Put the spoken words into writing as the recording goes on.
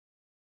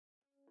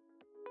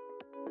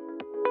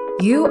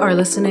You are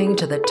listening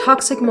to the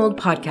Toxic Mold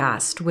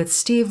Podcast with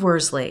Steve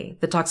Worsley,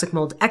 the toxic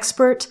mold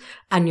expert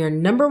and your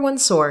number one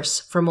source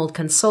for mold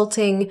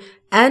consulting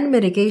and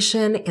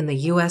mitigation in the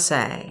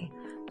USA.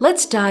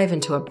 Let's dive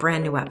into a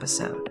brand new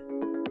episode.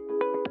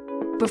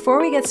 Before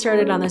we get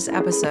started on this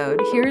episode,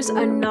 here's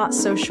a not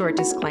so short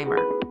disclaimer.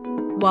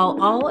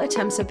 While all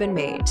attempts have been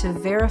made to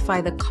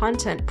verify the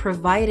content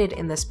provided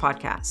in this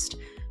podcast,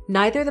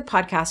 neither the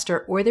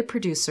podcaster or the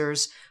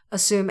producers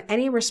assume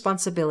any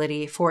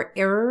responsibility for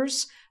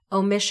errors,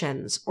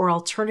 omissions, or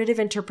alternative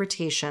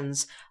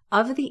interpretations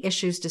of the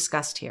issues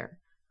discussed here.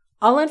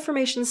 All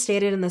information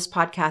stated in this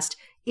podcast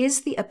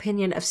is the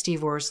opinion of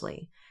Steve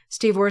Worsley.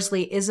 Steve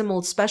Worsley is a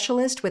mold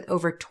specialist with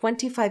over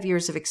 25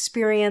 years of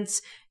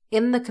experience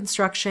in the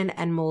construction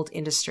and mold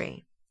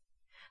industry.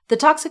 The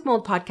Toxic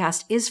Mold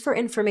Podcast is for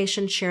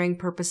information sharing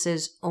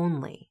purposes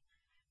only.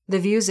 The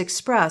views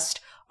expressed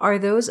are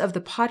those of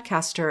the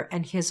podcaster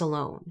and his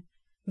alone.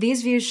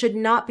 These views should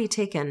not be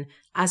taken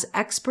as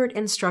expert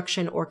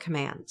instruction or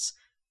commands.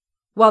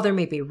 While there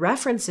may be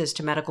references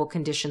to medical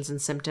conditions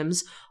and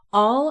symptoms,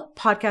 all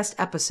podcast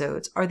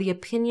episodes are the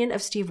opinion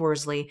of Steve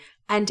Worsley,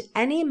 and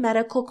any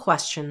medical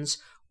questions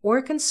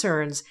or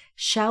concerns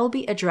shall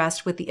be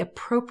addressed with the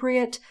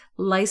appropriate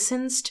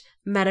licensed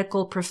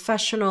medical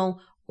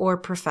professional or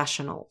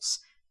professionals.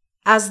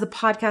 As the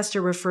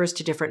podcaster refers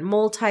to different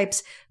mold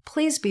types,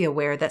 please be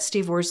aware that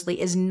Steve Worsley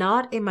is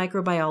not a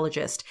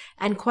microbiologist,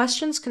 and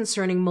questions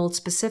concerning mold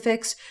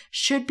specifics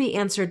should be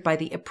answered by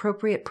the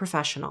appropriate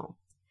professional.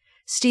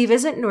 Steve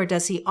isn't, nor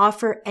does he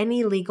offer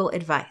any legal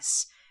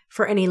advice.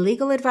 For any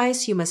legal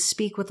advice, you must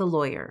speak with a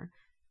lawyer.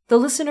 The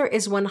listener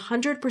is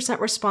 100%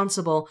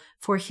 responsible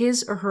for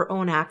his or her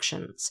own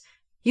actions.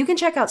 You can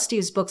check out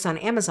Steve's books on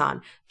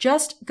Amazon.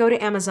 Just go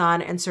to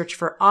Amazon and search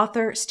for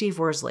author Steve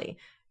Worsley.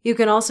 You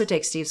can also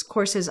take Steve's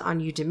courses on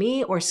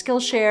Udemy or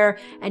Skillshare,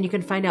 and you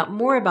can find out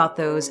more about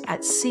those at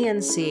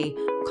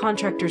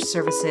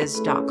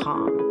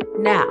cnccontractorservices.com.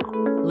 Now,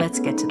 let's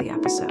get to the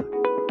episode.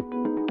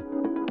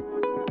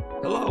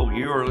 Hello,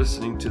 you are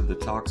listening to the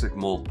Toxic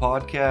Mold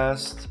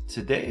Podcast.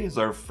 Today is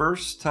our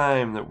first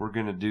time that we're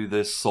going to do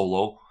this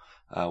solo.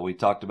 We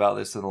talked about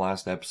this in the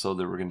last episode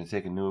that we're going to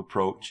take a new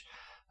approach.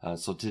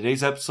 So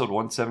today's episode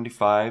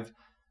 175,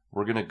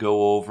 we're going to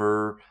go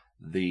over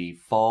the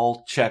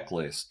fall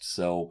checklist.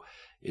 So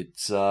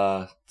it's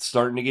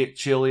starting to get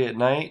chilly at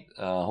night.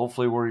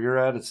 Hopefully where you're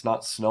at, it's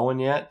not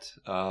snowing yet.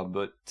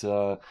 But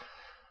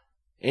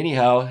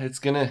anyhow, it's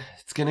gonna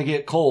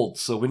get cold.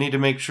 So we need to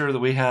make sure that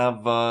we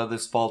have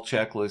this fall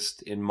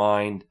checklist in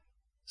mind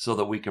so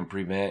that we can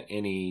prevent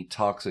any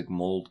toxic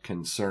mold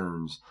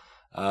concerns.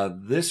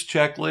 This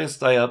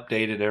checklist I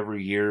update it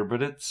every year,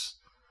 but it's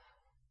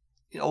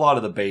a lot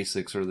of the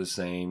basics are the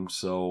same.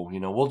 So,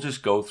 we'll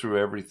just go through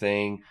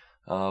everything.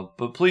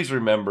 But please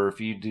remember,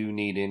 if you do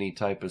need any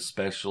type of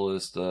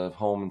specialist,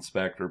 home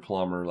inspector,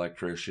 plumber,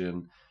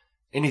 electrician,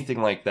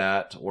 anything like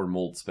that, or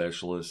mold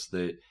specialist,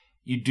 that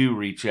you do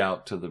reach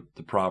out to the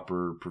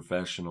proper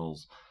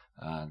professionals.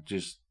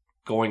 Just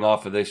going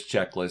off of this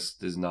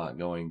checklist is not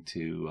going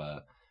to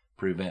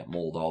prevent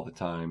mold all the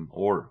time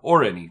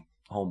or any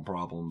home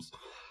problems.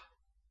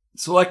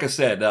 So like I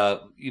said,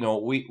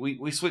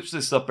 we switch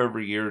this up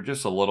every year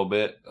just a little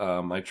bit.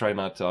 I try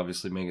not to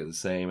obviously make it the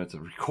same. It's a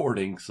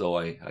recording, so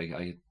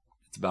it's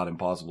about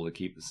impossible to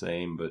keep the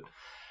same. But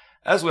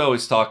as we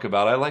always talk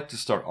about, I like to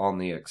start on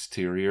the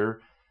exterior.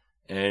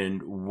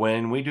 And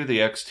when we do the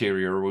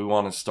exterior, we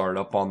want to start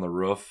up on the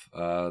roof.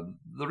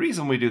 The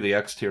reason we do the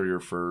exterior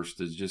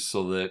first is just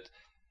so that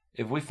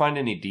if we find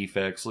any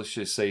defects, let's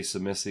just say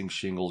some missing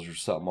shingles or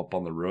something up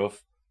on the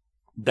roof,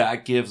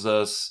 that gives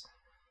us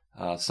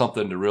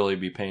something to really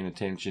be paying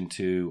attention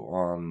to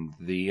on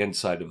the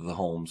inside of the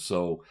home.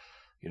 So,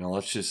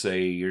 let's just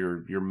say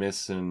you're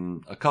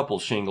missing a couple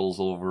shingles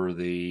over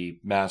the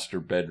master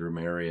bedroom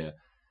area.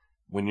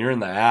 When you're in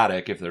the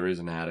attic, if there is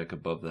an attic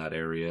above that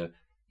area,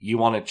 you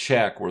want to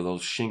check where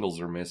those shingles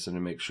are missing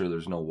and make sure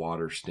there's no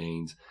water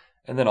stains.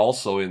 And then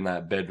also in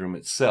that bedroom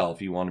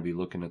itself, you want to be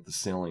looking at the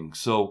ceiling.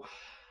 So,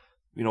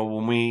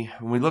 when we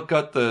look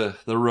at the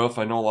roof,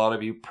 I know a lot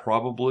of you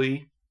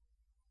probably,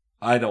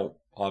 I don't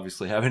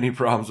obviously have any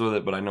problems with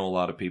it, but I know a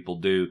lot of people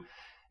do.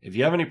 If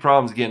you have any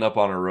problems getting up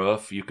on a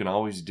roof, you can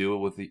always do it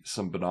with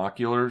some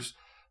binoculars.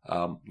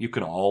 You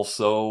can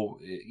also,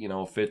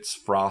 if it's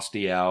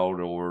frosty out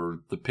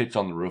or the pitch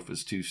on the roof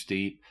is too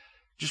steep,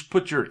 just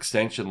put your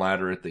extension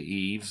ladder at the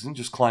eaves and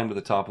just climb to the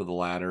top of the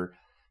ladder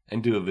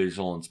and do a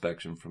visual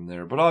inspection from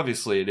there. But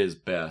obviously it is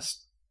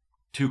best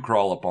to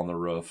crawl up on the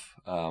roof.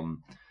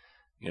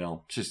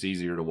 It's just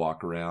easier to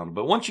walk around.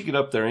 But once you get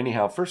up there,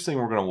 anyhow, first thing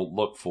we're going to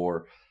look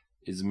for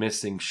is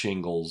missing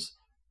shingles.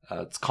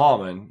 It's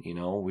common,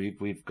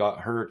 we've got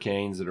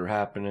hurricanes that are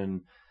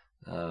happening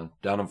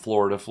down in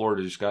Florida.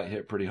 Florida just got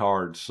hit pretty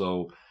hard,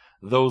 so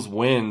those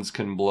winds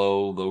can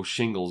blow those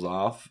shingles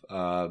off.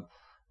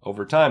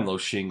 Over time,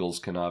 those shingles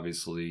can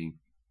obviously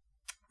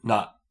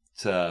not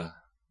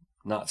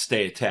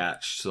stay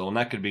attached. So, and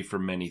that could be for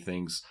many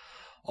things.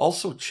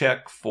 Also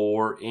check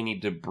for any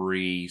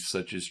debris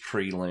such as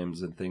tree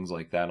limbs and things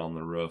like that on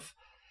the roof.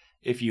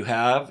 If you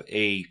have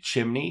a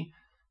chimney,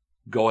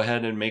 go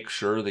ahead and make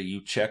sure that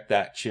you check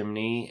that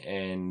chimney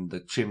and the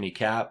chimney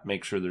cap.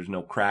 Make sure there's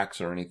no cracks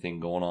or anything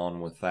going on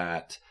with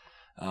that.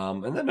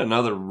 And then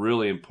another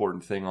really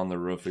important thing on the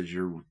roof is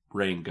your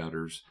rain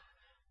gutters.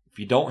 If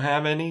you don't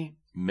have any,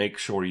 make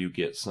sure you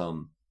get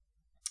some.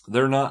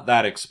 They're not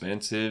that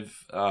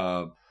expensive.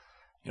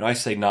 I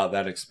say not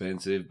that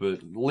expensive,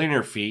 but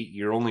linear feet,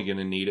 you're only going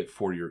to need it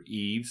for your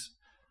eaves.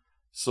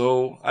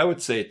 So I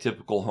would say a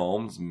typical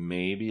home's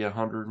maybe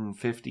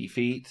 150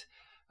 feet,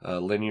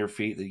 linear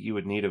feet that you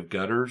would need of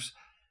gutters.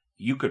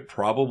 You could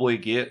probably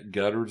get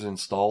gutters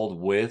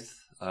installed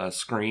with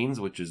screens,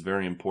 which is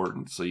very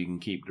important so you can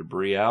keep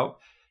debris out.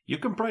 You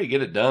can probably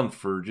get it done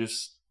for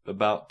just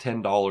about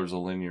 $10 a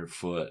linear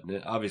foot.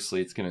 And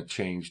obviously, it's going to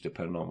change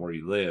depending on where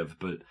you live,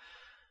 but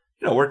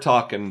we're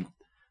talking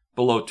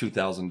below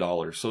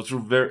 $2,000. So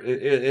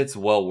it's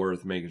well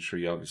worth making sure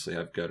you obviously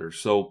have gutters.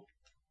 So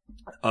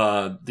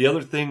the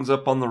other things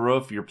up on the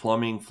roof, your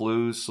plumbing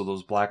flues, so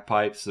those black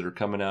pipes that are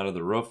coming out of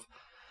the roof,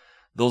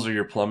 those are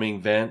your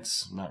plumbing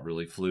vents, not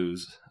really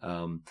flues.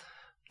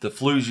 The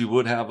flues you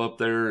would have up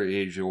there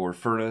is your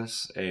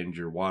furnace and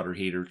your water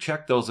heater.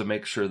 Check those and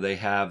make sure they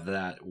have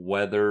that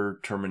weather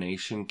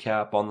termination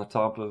cap on the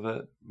top of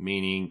it,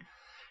 meaning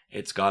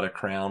it's got a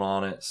crown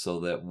on it so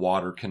that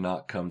water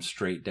cannot come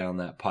straight down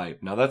that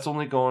pipe. Now, that's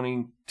only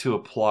going to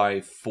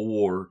apply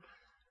for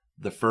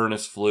the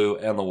furnace flue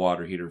and the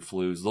water heater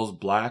flues. Those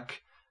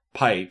black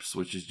pipes,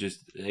 which is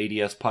just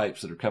ADS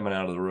pipes that are coming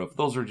out of the roof,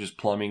 those are just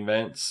plumbing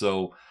vents.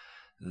 So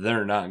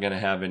they're not going to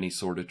have any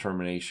sort of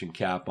termination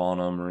cap on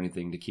them or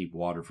anything to keep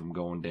water from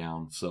going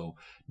down. So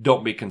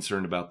don't be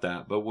concerned about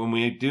that. But when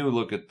we do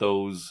look at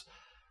those,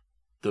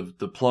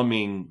 the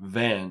plumbing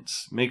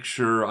vents, make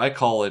sure, I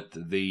call it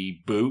the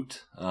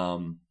boot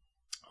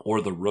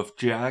or the roof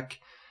jack.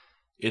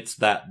 It's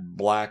that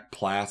black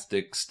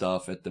plastic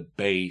stuff at the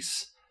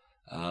base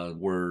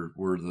where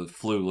the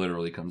flue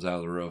literally comes out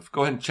of the roof.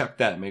 Go ahead and check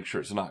that. Make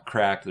sure it's not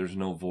cracked. There's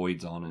no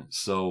voids on it.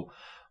 So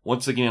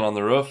once again, on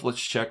the roof,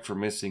 let's check for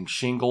missing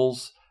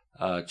shingles,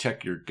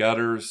 check your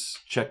gutters,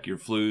 check your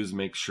flues,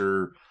 make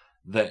sure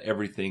that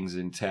everything's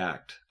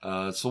intact.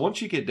 So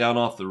once you get down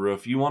off the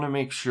roof, you want to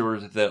make sure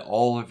that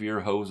all of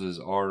your hoses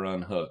are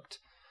unhooked.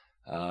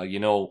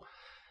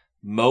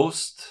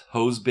 Most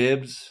hose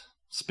bibs,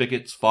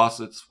 spigots,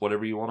 faucets,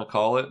 whatever you want to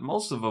call it,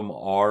 most of them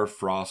are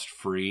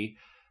frost-free.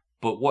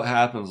 But what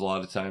happens a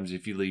lot of times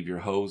if you leave your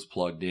hose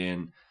plugged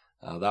in,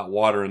 that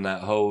water in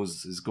that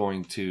hose is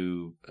going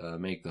to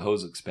make the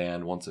hose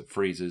expand once it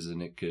freezes,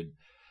 and it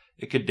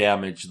could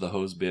damage the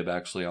hose bib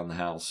actually on the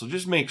house. So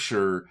just make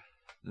sure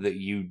that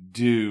you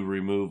do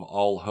remove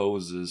all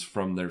hoses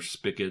from their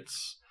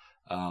spigots.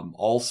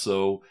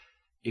 Also,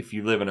 if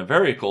you live in a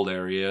very cold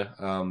area,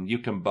 you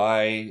can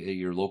buy at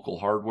your local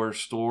hardware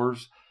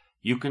stores.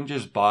 You can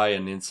just buy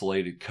an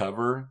insulated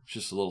cover,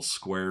 just a little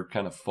square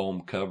kind of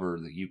foam cover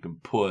that you can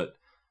put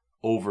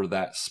over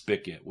that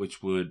spigot,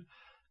 which would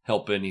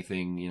help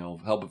anything,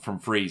 help it from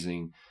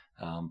freezing.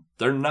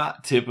 They're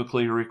not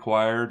typically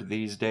required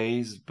these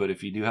days, but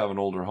if you do have an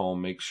older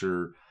home, make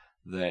sure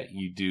that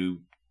you do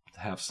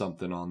have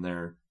something on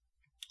there.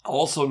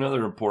 Also,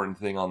 another important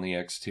thing on the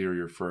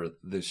exterior for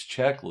this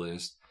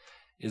checklist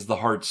is the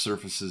hard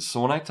surfaces.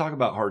 So when I talk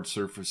about hard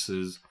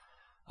surfaces,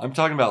 I'm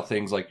talking about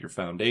things like your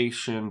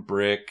foundation,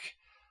 brick,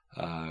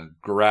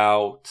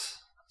 grout,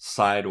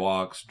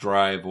 sidewalks,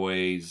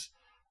 driveways,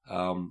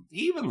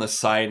 even the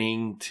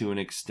siding to an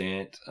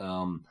extent.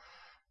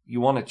 You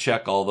want to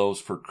check all those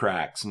for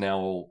cracks.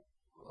 Now,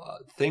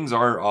 things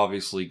are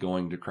obviously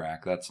going to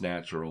crack. That's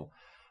natural.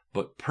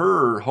 But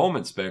per home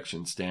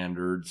inspection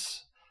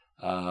standards,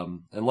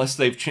 unless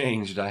they've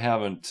changed,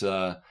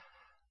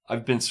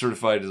 I've been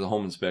certified as a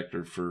home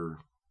inspector for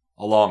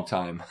a long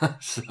time,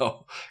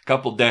 so a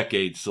couple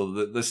decades.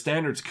 So the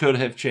standards could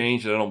have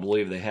changed. I don't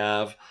believe they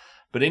have.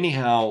 But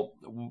anyhow,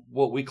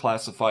 what we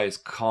classify as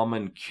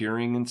common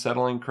curing and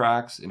settling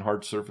cracks in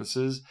hard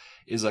surfaces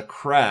is a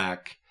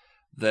crack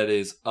that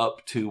is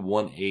up to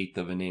 1/8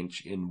 of an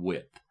inch in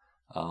width.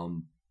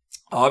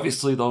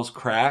 Obviously, those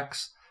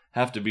cracks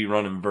have to be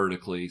running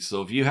vertically.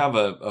 So if you have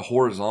a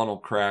horizontal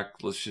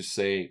crack, let's just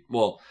say,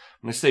 well,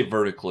 when I say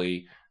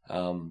vertically,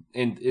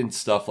 in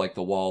stuff like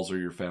the walls or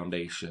your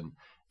foundation,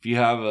 if you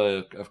have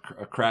a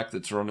crack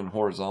that's running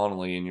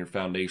horizontally in your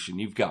foundation,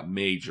 you've got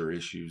major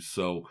issues.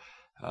 So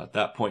at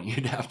that point,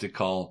 you'd have to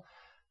call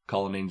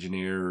an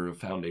engineer or a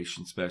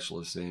foundation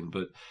specialist in.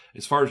 But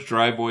as far as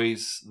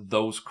driveways,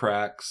 those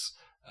cracks,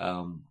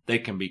 they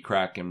can be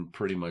cracking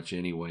pretty much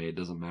anyway. It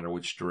doesn't matter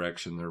which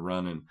direction they're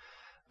running.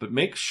 But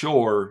make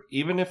sure,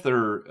 even if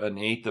they're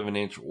 1/8 of an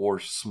inch or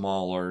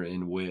smaller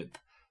in width,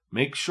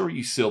 make sure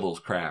you seal those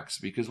cracks.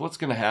 Because what's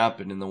going to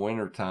happen in the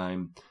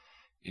wintertime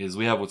is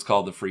we have what's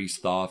called the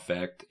freeze-thaw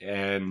effect.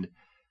 And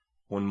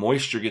when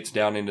moisture gets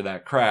down into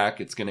that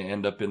crack, it's going to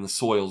end up in the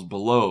soils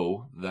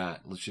below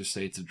that. Let's just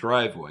say it's a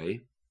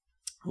driveway.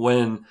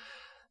 When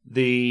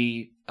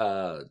the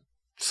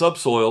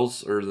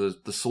subsoils, or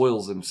the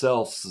soils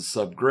themselves, the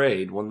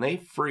subgrade, when they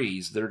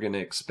freeze, they're going to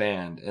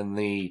expand, and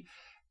the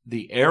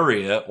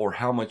area, or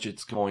how much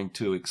it's going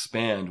to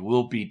expand,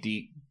 will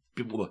be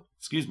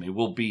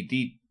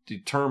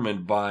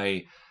determined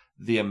by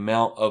the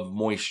amount of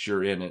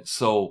moisture in it.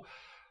 So,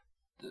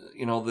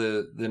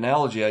 the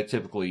analogy I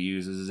typically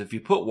use is if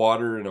you put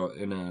water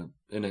in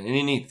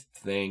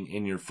anything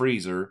in your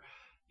freezer,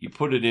 you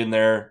put it in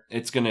there,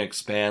 it's going to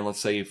expand. Let's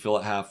say you fill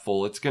it half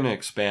full, it's going to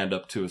expand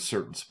up to a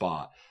certain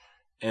spot.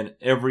 And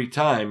every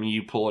time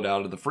you pull it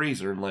out of the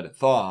freezer and let it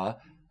thaw,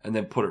 and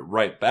then put it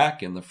right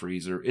back in the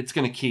freezer, it's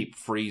going to keep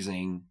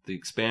freezing. The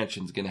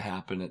expansion is going to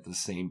happen at the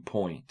same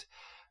point.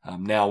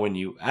 Now, when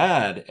you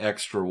add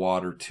extra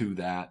water to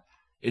that,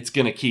 it's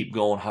going to keep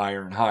going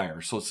higher and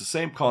higher. So it's the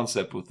same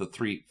concept with the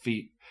 3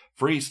 feet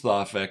freeze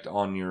thaw effect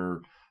on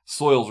your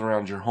soils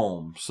around your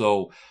home.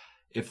 So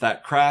if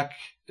that crack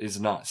is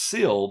not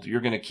sealed,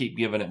 you're going to keep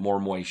giving it more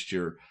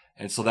moisture.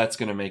 And so that's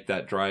going to make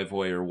that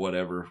driveway or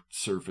whatever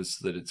surface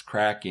that it's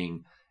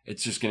cracking,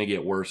 it's just going to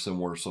get worse and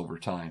worse over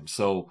time.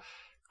 So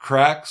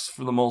cracks,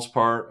 for the most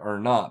part, are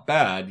not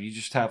bad. You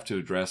just have to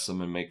address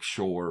them and make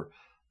sure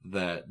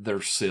that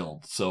they're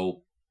sealed.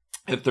 So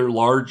if they're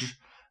large,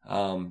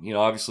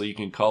 obviously you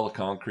can call a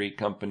concrete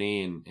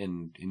company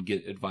and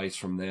get advice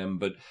from them.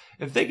 But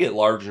if they get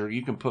larger,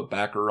 you can put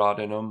backer rod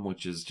in them,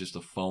 which is just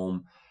a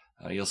foam.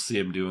 You'll see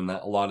them doing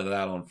that, a lot of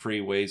that on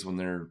freeways when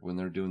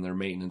they're doing their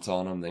maintenance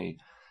on them.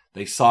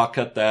 They saw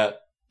cut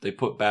that. They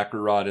put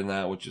backer rod in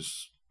that, which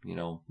is,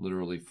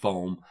 literally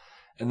foam.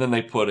 And then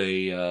they put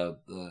a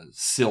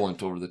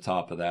sealant over the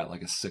top of that,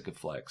 like a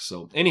Sikaflex.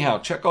 So anyhow,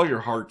 check all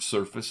your hard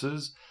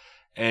surfaces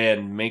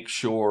and make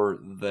sure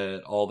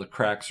that all the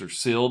cracks are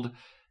sealed.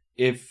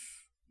 If,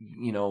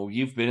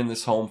 you've been in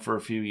this home for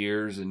a few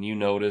years and you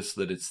notice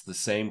that it's the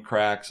same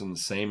cracks in the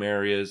same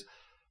areas,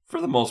 for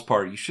the most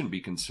part, you shouldn't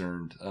be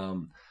concerned.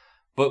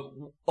 But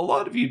a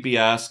lot of you'd be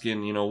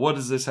asking, what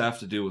does this have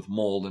to do with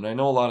mold? And I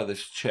know a lot of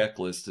this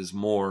checklist is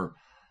more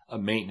a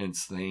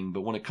maintenance thing,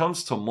 but when it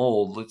comes to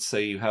mold, let's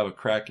say you have a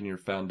crack in your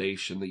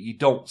foundation that you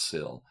don't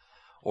seal,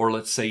 or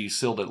let's say you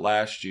sealed it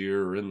last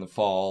year or in the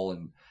fall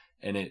and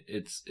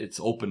it's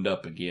opened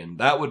up again.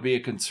 That would be a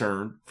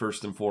concern,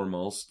 first and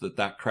foremost,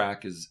 that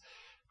crack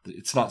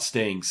it's not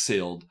staying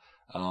sealed.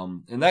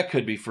 And that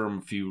could be from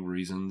a few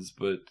reasons,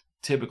 but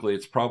typically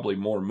it's probably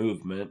more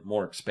movement,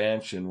 more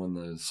expansion when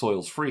the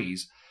soils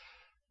freeze,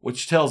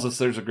 which tells us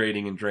there's a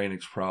grading and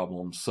drainage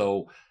problem.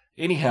 So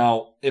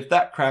anyhow, if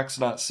that crack's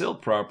not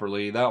sealed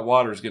properly, that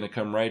water is going to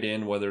come right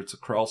in, whether it's a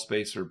crawl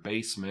space or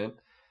basement.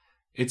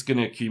 It's going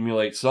to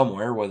accumulate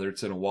somewhere, whether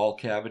it's in a wall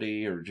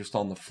cavity or just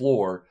on the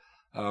floor,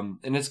 and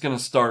it's going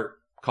to start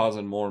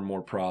causing more and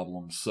more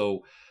problems.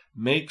 So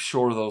make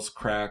sure those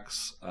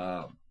cracks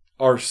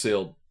are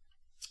sealed.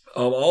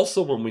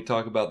 Also, when we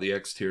talk about the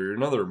exterior,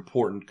 another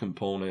important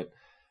component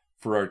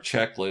for our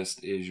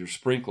checklist is your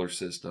sprinkler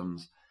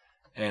systems.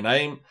 And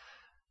I'm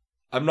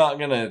not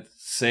going to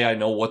say I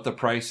know what the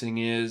pricing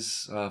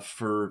is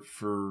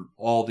for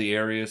all the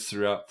areas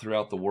throughout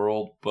the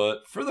world,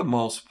 but for the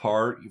most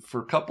part,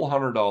 for a couple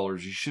 $100,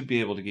 you should be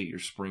able to get your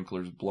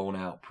sprinklers blown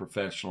out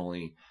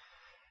professionally.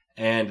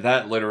 And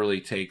that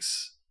literally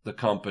takes the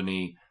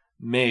company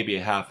maybe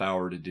a half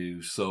hour to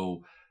do.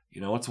 So,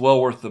 it's well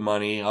worth the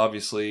money.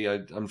 Obviously,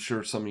 I'm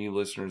sure some of you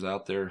listeners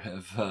out there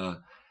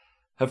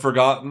have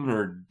forgotten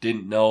or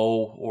didn't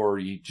know, or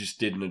you just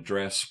didn't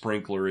address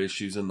sprinkler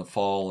issues in the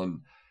fall,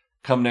 and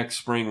come next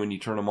spring when you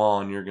turn them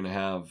on, you're going to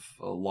have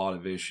a lot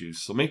of issues.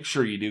 So make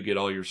sure you do get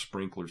all your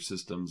sprinkler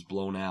systems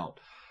blown out.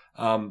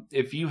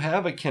 If you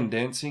have a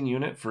condensing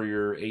unit for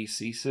your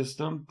AC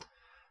system,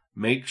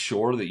 make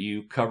sure that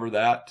you cover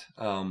that.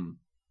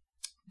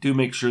 Do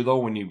make sure, though,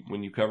 when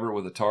you cover it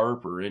with a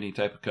tarp or any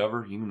type of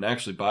cover, you can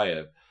actually buy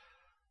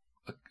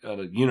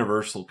a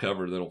universal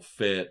cover that'll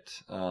fit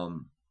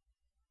from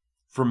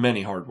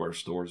many hardware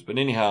stores. But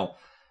anyhow,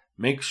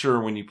 make sure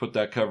when you put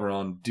that cover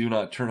on, do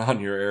not turn on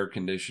your air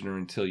conditioner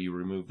until you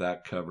remove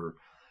that cover.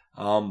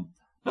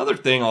 Another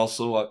thing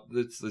also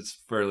that's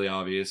fairly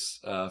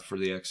obvious for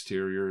the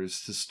exterior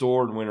is to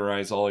store and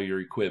winterize all your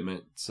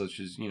equipment, such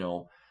as,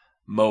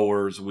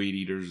 mowers, weed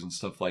eaters, and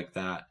stuff like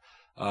that.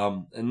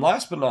 And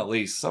last but not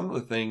least, some of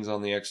the things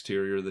on the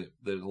exterior that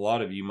a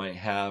lot of you might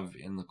have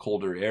in the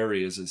colder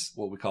areas is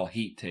what we call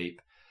heat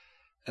tape.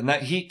 And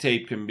that heat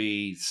tape can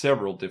be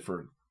several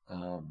different,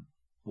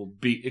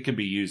 it can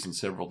be used in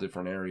several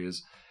different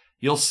areas.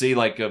 You'll see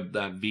like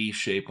that V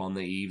shape on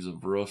the eaves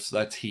of roofs.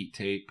 That's heat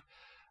tape.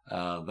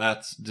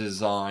 That's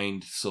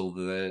designed so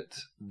that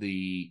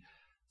the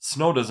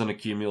snow doesn't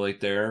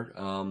accumulate there.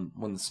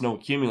 When the snow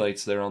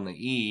accumulates there on the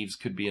eaves,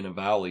 could be in a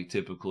valley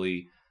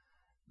typically,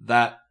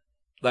 that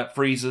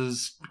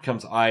freezes,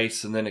 becomes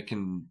ice, and then it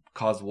can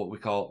cause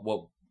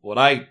what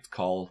I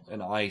call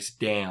an ice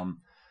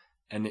dam.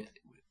 And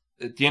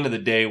at the end of the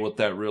day, what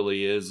that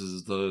really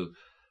is the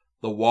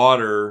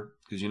water,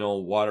 because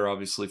water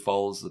obviously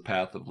follows the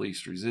path of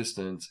least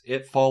resistance.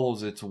 It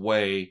follows its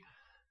way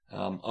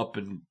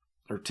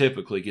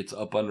typically gets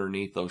up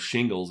underneath those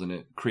shingles, and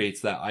it creates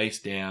that ice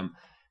dam.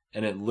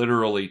 and it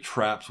literally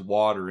traps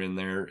water in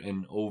there.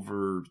 And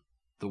over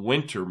the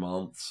winter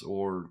months,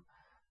 or,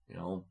 you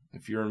know,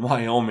 if you're in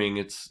Wyoming,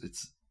 it's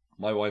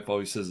my wife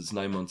always says it's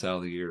 9 months out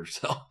of the year.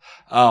 So,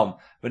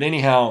 but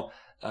anyhow,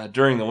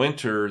 during the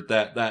winter,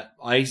 that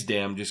ice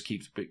dam just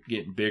keeps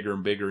getting bigger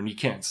and bigger, and you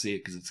can't see it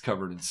because it's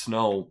covered in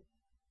snow.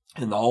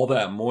 And all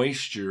that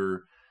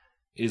moisture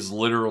is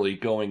literally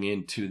going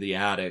into the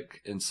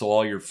attic. And so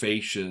all your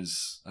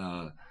fascia's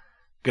going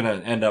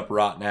to end up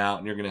rotting out,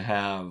 and you're going to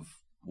have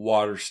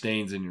water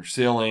stains in your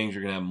ceilings.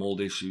 You're going to have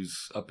mold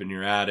issues up in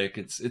your attic.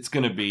 It's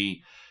going to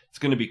be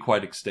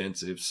quite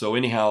extensive. So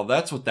anyhow,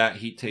 that's what that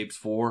heat tape's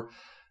for.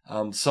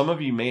 Some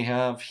of you may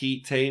have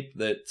heat tape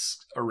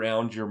that's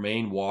around your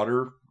main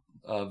water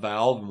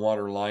valve and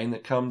water line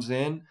that comes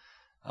in.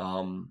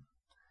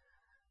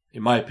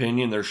 In my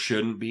opinion, there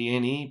shouldn't be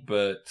any,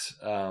 but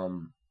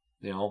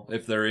you know,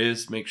 if there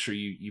is, make sure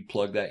you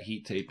plug that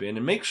heat tape in,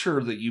 and make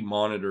sure that you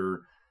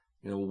monitor,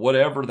 you know,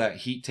 whatever that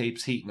heat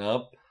tape's heating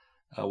up,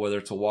 whether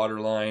it's a water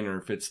line or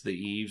if it's the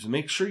eaves.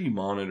 Make sure you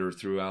monitor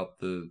throughout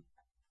the,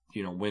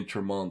 you know,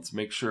 winter months.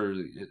 Make sure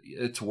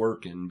it's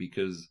working,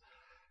 because,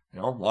 you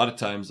know, a lot of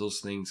times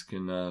those things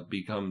can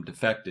become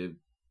defective.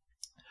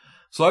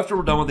 So after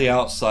we're done with the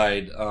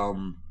outside,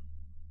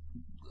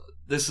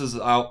 this is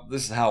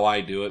how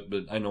I do it,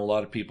 but I know a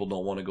lot of people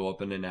don't want to go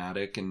up in an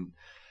attic, and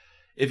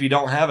if you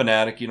don't have an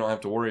attic, you don't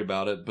have to worry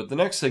about it. But the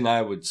next thing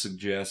I would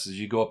suggest is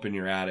you go up in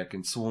your attic.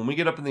 And so when we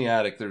get up in the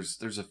attic,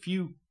 there's a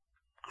few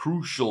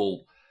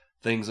crucial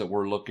things that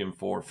we're looking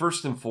for.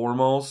 First and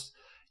foremost,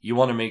 you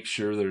want to make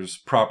sure there's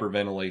proper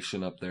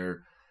ventilation up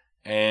there.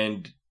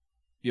 And,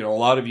 you know, a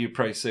lot of you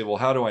probably say, well,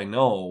 how do I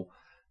know?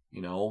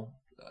 You know,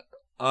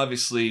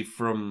 obviously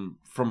from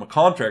a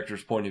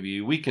contractor's point of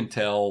view, we can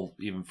tell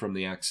even from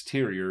the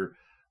exterior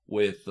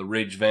with the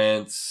ridge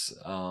vents,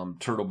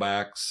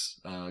 turtlebacks,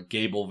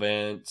 gable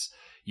vents.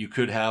 You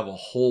could have a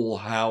whole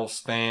house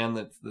fan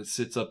that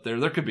sits up there.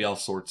 There could be all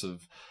sorts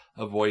of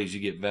ways you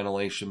get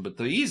ventilation, but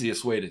the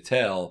easiest way to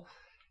tell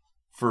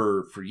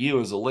for you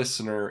as a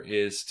listener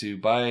is to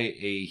buy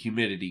a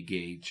humidity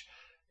gauge.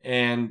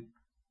 And,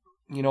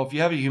 you know, if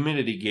you have a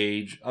humidity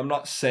gauge, I'm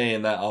not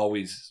saying that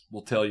always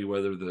will tell you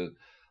whether the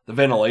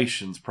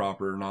ventilation's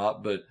proper or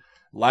not, but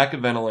lack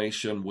of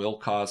ventilation will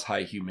cause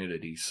high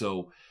humidity.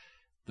 So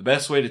the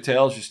best way to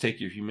tell is just take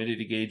your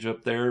humidity gauge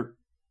up there.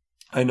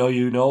 I know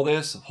you know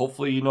this.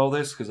 Hopefully you know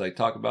this, because I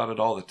talk about it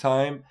all the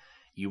time.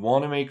 You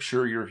want to make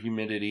sure your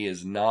humidity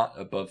is not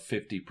above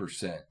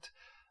 50%.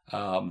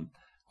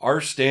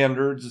 Our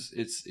standards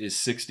is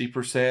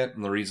 60%,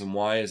 and the reason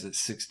why is at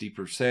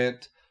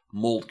 60%,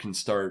 mold can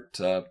start,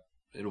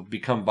 it'll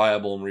become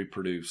viable and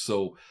reproduce,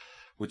 so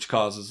which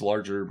causes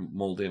larger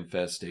mold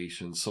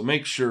infestations. So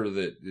make sure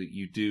that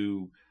you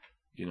do,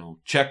 you know,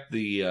 check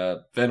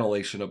the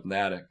ventilation up in the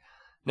attic.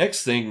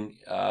 Next thing,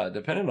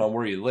 depending on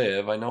where you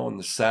live, I know in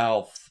the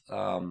South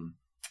and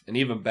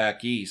even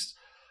back east,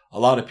 a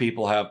lot of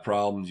people have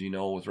problems, you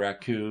know, with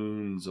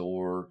raccoons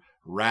or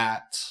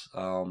rats.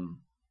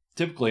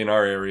 Typically in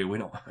our area, we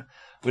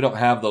don't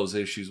have those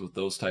issues with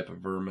those type of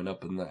vermin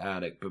up in the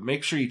attic. But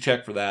make sure you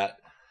check for that.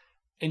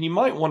 And you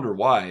might wonder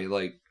why.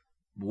 Like,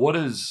 what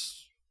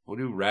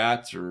do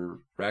rats or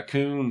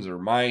raccoons or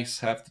mice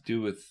have to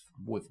do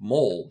with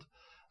mold?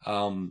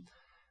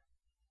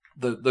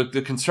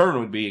 The concern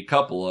would be a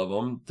couple of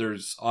them.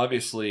 There's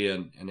obviously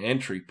an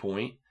entry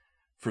point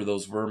for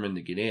those vermin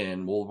to get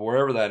in. Well,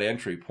 wherever that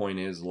entry point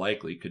is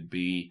likely could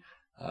be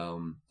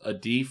a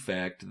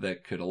defect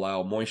that could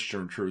allow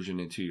moisture intrusion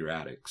into your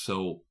attic.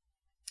 So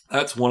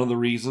that's one of the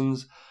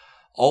reasons.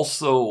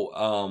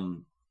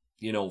 Also,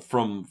 you know,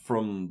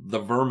 from the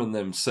vermin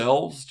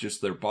themselves,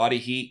 just their body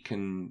heat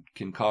can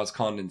cause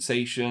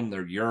condensation.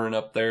 Their urine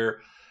up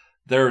there.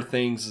 There are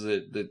things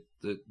that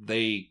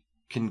they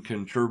can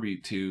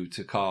contribute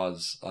to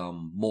cause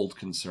mold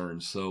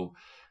concerns. So,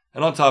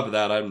 and on top of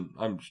that, I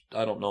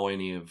don't know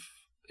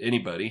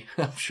anybody.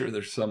 I'm sure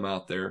there's some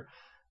out there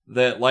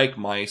that like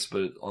mice,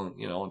 but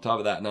on top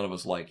of that, none of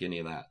us like any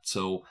of that.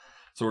 So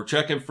we're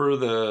checking for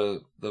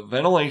the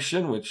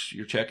ventilation, which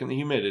you're checking the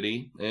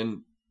humidity.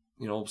 And,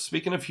 you know,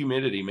 speaking of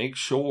humidity, make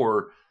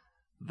sure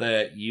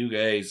that you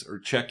guys are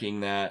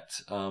checking that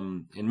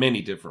in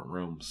many different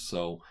rooms.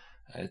 So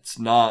it's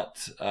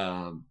not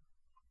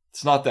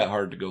that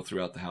hard to go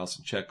throughout the house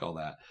and check all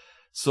that.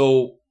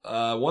 So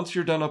once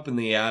you're done up in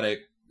the attic,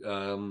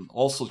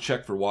 also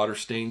check for water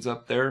stains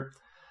up there.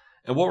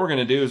 And what we're going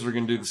to do is we're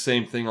going to do the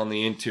same thing on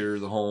the interior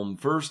of the home.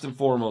 First and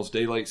foremost,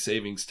 daylight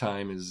savings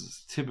time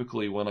is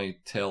typically when I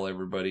tell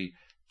everybody,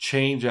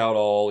 change out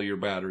all your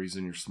batteries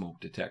and your smoke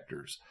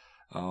detectors.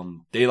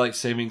 Daylight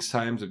savings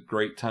time is a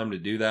great time to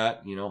do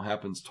that. You know,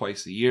 happens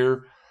twice a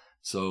year.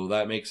 So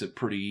that makes it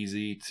pretty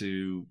easy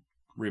to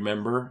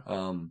remember.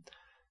 You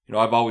know,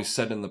 I've always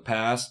said in the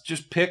past,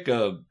 just pick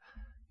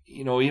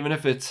even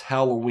if it's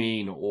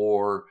Halloween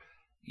or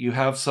you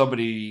have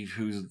somebody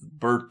whose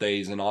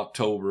birthday's in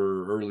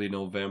October, early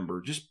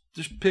November, just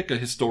pick a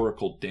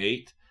historical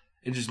date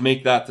and just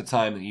make that the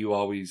time that you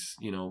always,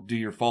 you know, do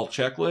your fall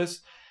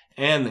checklist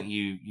and that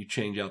you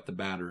change out the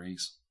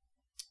batteries.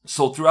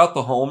 So throughout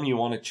the home, you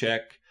want to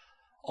check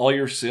all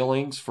your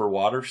ceilings for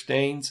water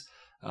stains.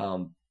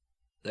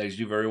 As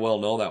you very well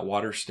know, that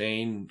water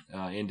stain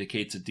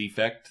indicates a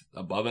defect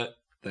above it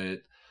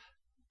that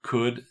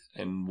could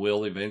and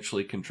will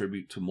eventually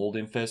contribute to mold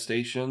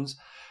infestations.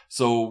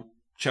 So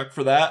check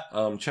for that.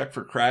 Check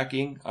for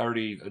cracking. I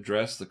already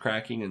addressed the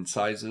cracking and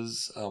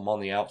sizes on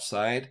the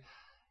outside.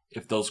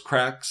 If those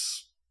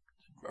cracks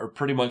are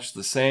pretty much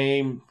the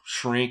same,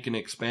 shrink and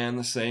expand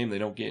the same, they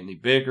don't get any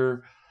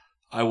bigger,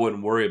 I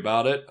wouldn't worry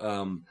about it.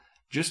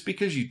 Just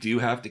because you do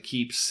have to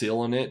keep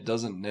sealing it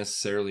doesn't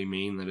necessarily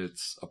mean that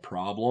it's a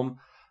problem.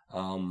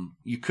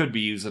 You could be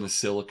using a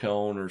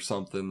silicone or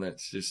something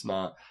that's just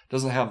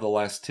doesn't have the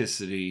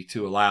elasticity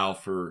to allow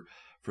for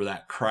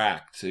that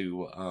crack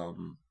to,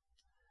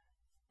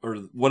 or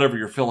whatever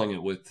you're filling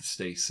it with to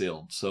stay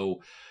sealed.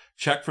 So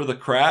check for the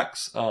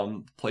cracks.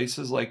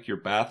 Places like your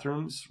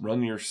bathrooms,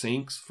 run your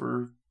sinks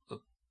for,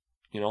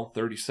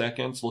 30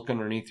 seconds. Look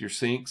underneath your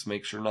sinks,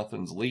 make sure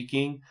nothing's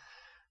leaking.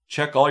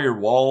 Check all your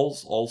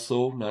walls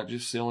also, not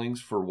just ceilings,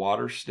 for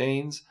water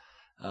stains.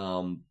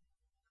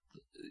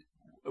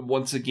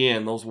 Once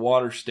again, those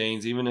water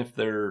stains, even if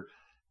they're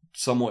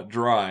somewhat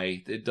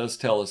dry, it does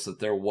tell us that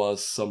there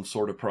was some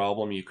sort of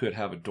problem. You could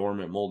have a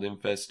dormant mold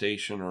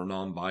infestation or a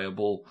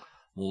non-viable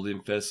mold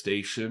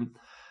infestation.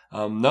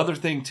 Another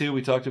thing too,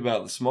 we talked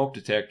about the smoke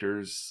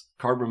detectors,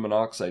 carbon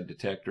monoxide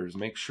detectors.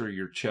 Make sure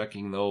you're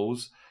checking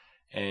those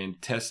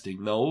and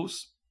testing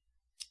those.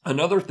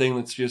 Another thing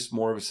that's just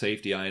more of a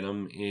safety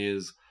item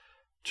is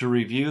to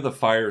review the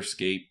fire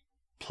escape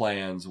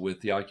plans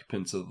with the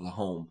occupants of the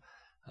home.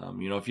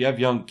 If you have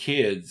young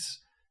kids,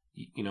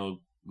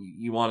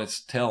 you want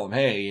to tell them,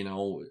 hey,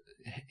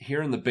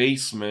 here in the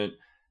basement,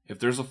 if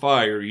there's a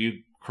fire,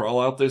 you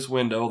crawl out this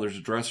window. There's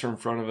a dresser in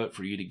front of it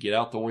for you to get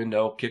out the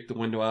window, kick the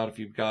window out if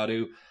you've got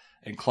to,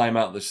 and climb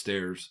out the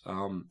stairs.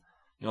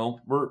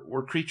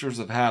 We're creatures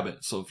of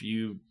habit. So if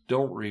you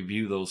don't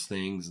review those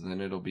things, then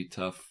it'll be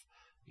tough,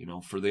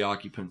 for the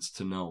occupants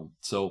to know.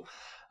 So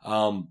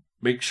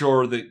make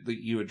sure that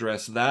you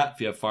address that.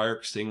 If you have fire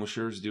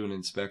extinguishers, do an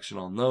inspection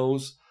on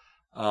those.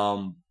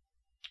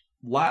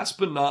 Last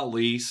but not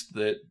least,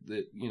 that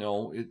it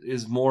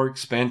is more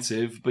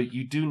expensive, but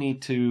you do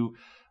need to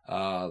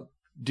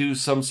do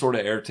some sort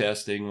of air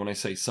testing. When I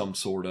say some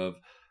sort of,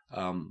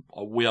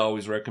 we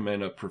always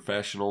recommend a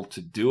professional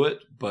to do it,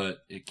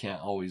 but it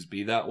can't always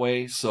be that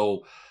way.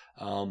 So,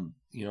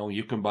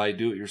 you can buy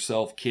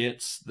do-it-yourself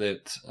kits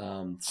that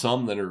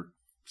some that are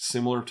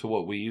similar to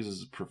what we use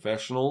as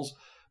professionals.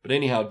 But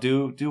anyhow,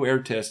 do air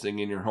testing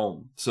in your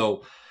home.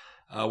 So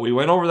we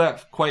went over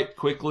that quite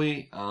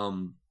quickly.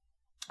 On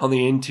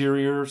the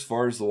interior, as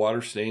far as the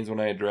water stains, when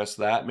I address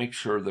that, make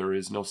sure there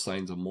is no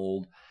signs of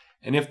mold.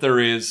 And if there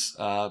is,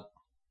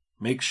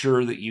 make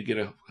sure that you get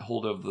a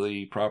hold of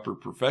the proper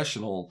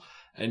professional.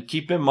 And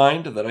keep in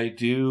mind that I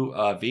do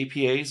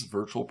VPAs,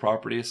 virtual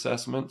property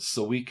assessments,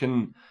 so we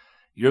can,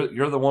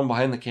 you're the one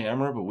behind the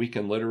camera, but we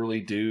can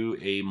literally do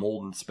a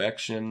mold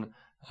inspection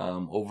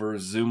over a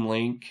Zoom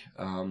link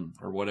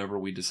or whatever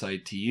we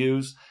decide to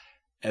use.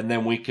 And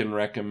then we can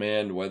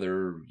recommend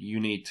whether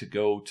you need to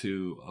go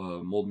to a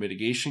mold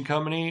mitigation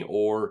company,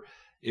 or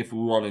if we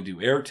want to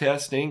do air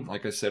testing.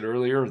 Like I said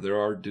earlier,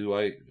 there are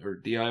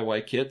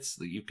DIY kits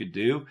that you could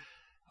do.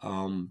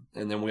 And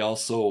then we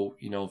also,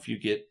 if you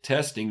get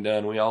testing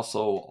done, we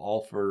also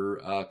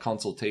offer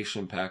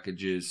consultation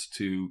packages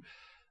to,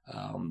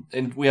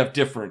 and we have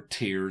different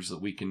tiers that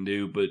we can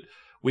do, but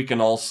we can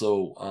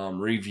also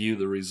review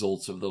the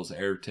results of those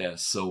air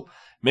tests. So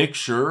make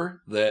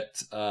sure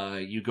that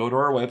you go to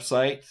our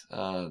website,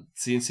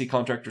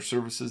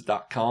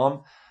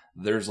 cnccontractorservices.com.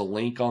 There's a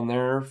link on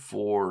there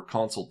for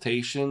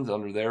consultations.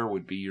 Under there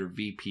would be your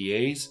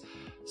VPAs.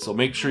 So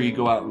make sure you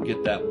go out and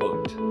get that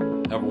booked.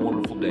 Have a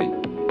wonderful day.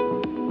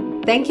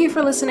 Thank you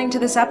for listening to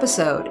this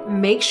episode.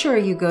 Make sure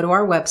you go to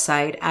our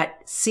website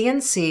at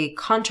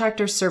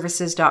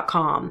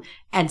cnccontractorservices.com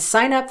and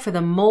sign up for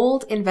the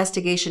mold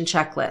investigation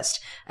checklist.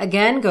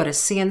 Again, go to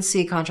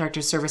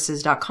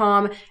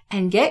cnccontractorservices.com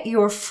and get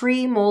your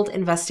free mold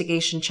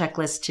investigation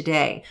checklist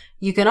today.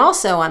 You can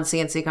also, on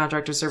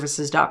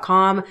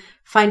cnccontractorservices.com,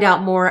 find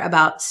out more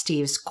about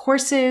Steve's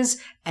courses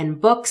and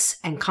books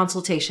and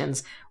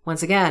consultations.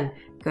 Once again,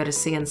 go to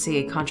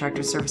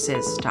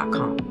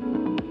cnccontractorservices.com.